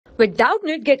With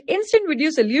Doubtnut, get instant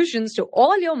video solutions to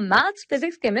all your maths,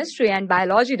 physics, chemistry, and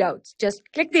biology doubts. Just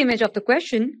click the image of the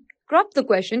question, crop the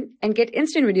question, and get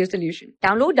instant video solution.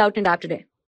 Download Doubtnut app today.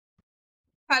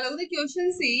 Hello, the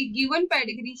question say given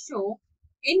pedigree show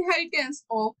inheritance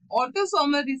of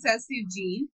autosomal recessive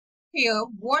gene. Here,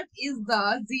 what is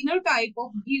the genotype of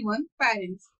given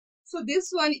parents? So this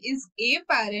one is A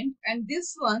parent and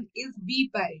this one is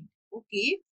B parent.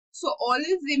 Okay, so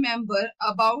always remember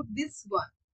about this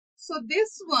one. So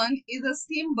this one is a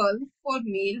symbol for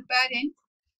male parent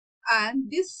and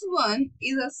this one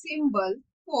is a symbol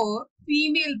for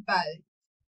female parent.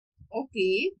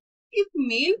 Okay, if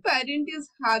male parent is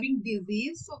having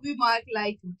disease, so we mark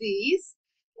like this.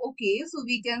 Okay, so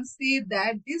we can say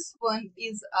that this one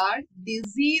is a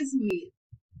disease male.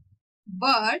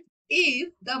 But if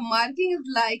the marking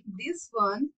is like this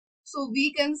one, so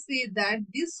we can say that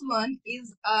this one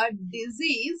is a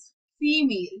disease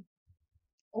female.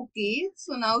 Okay,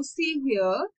 so now see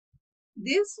here,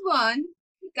 this one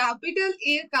capital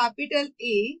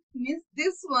A means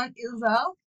this one is a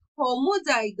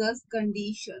homozygous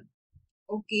condition.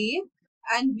 Okay,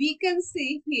 and we can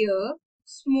say here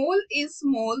small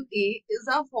a is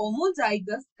a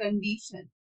homozygous condition,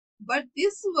 but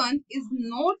this one is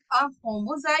not a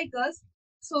homozygous,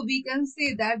 so we can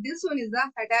say that this one is a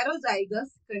heterozygous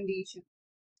condition.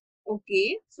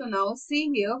 Okay, so now see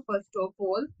here, first of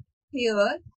all,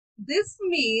 here this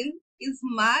male is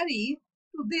married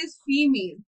to this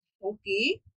female.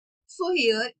 Okay, so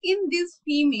here in this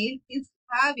female is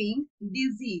having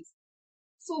disease,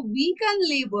 so we can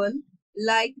label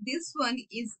like this one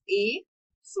is A.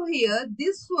 So here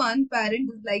this one parent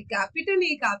is like capital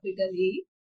A,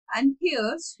 and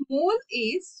here small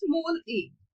a.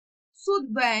 So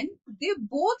when they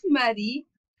both marry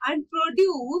and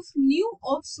produce new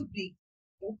offspring,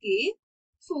 okay,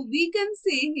 so we can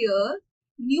say here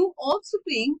new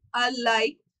offspring are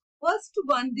like first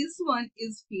one, this one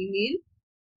is female,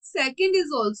 second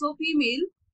is also female,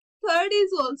 third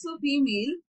is also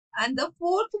female, and the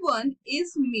fourth one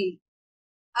is male.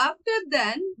 After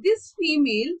then, this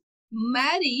female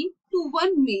marry to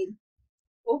one male.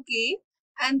 Okay,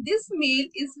 and this male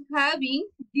is having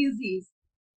disease.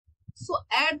 So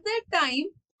at that time,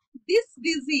 this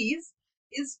disease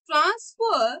is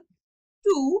transferred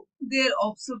to their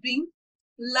offspring.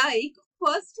 Like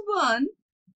first one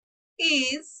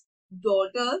is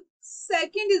daughter,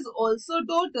 second is also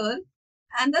daughter,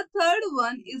 and the third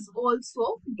one is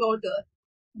also daughter.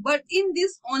 But in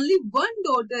this only one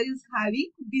daughter is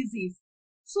having disease.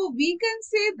 So we can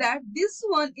say that this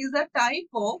one is a type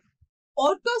of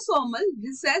autosomal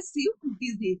recessive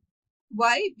disease.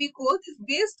 Why? Because it's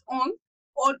based on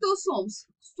autosomes.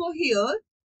 So here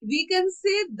we can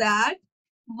say that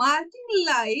marking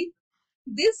like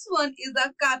this one is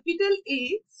a capital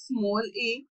A, small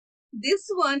a. This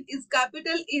one is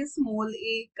capital A, small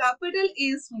a, capital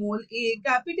A, small a,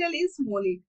 capital A, small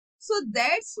a. So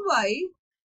that's why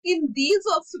in these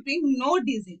offspring no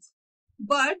disease.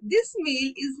 But this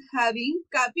male is having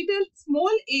capital small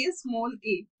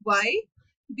a. Why?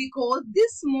 Because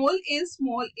this small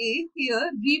a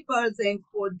here represent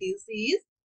for disease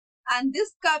and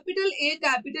this capital A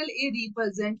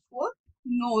represent for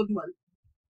normal.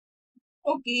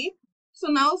 Okay, so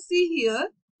now see here,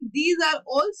 these are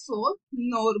also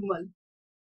normal.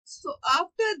 So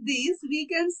after this we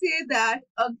can say that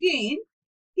again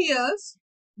here's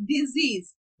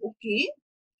disease. Okay,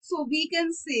 so we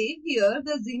can say here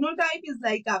the genotype is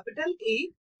like capital A,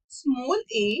 small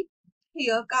a,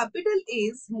 here capital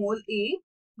A, small a,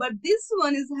 but this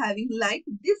one is having like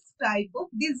this type of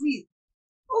disease.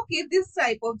 Okay, this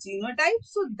type of genotype,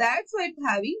 so that's why it's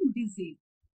having disease.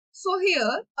 So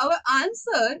here our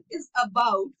answer is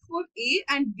about for A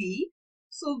and B.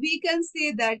 So we can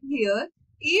say that here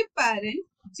A parent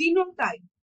genotype.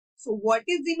 So what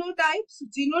is genotype? So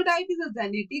genotype is a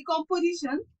genetic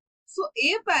composition. So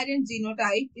A parent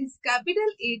genotype is capital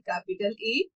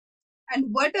A. And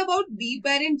what about B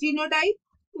parent genotype?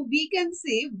 So we can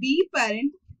say B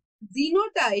parent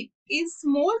genotype is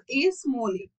small a.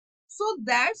 So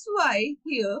that's why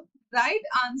here right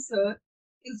answer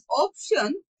is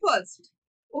option first.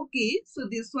 Okay, so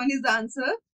this one is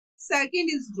answer. Second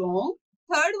is wrong.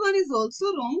 Third one is also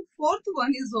wrong. Fourth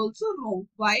one is also wrong.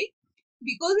 Why?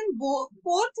 Because in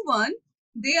fourth one,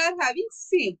 they are having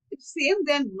same. If same,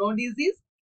 then no disease.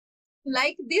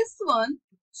 Like this one.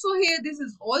 So here this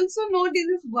is also no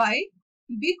disease. Why?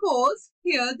 Because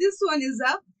here this one is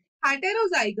a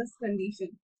heterozygous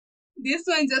condition. This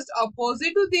one is just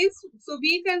opposite to this. So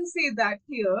we can say that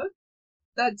here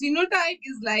the genotype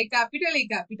is like capital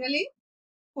A.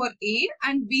 for A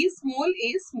and B small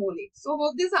a small a. So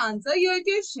hope this answer your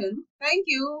question. Thank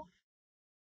you.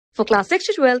 For class 6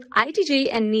 to 12, IIT JEE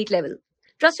and NEET level.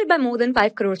 Trusted by more than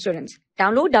 5 crore students.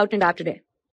 Download Doubtnut app today.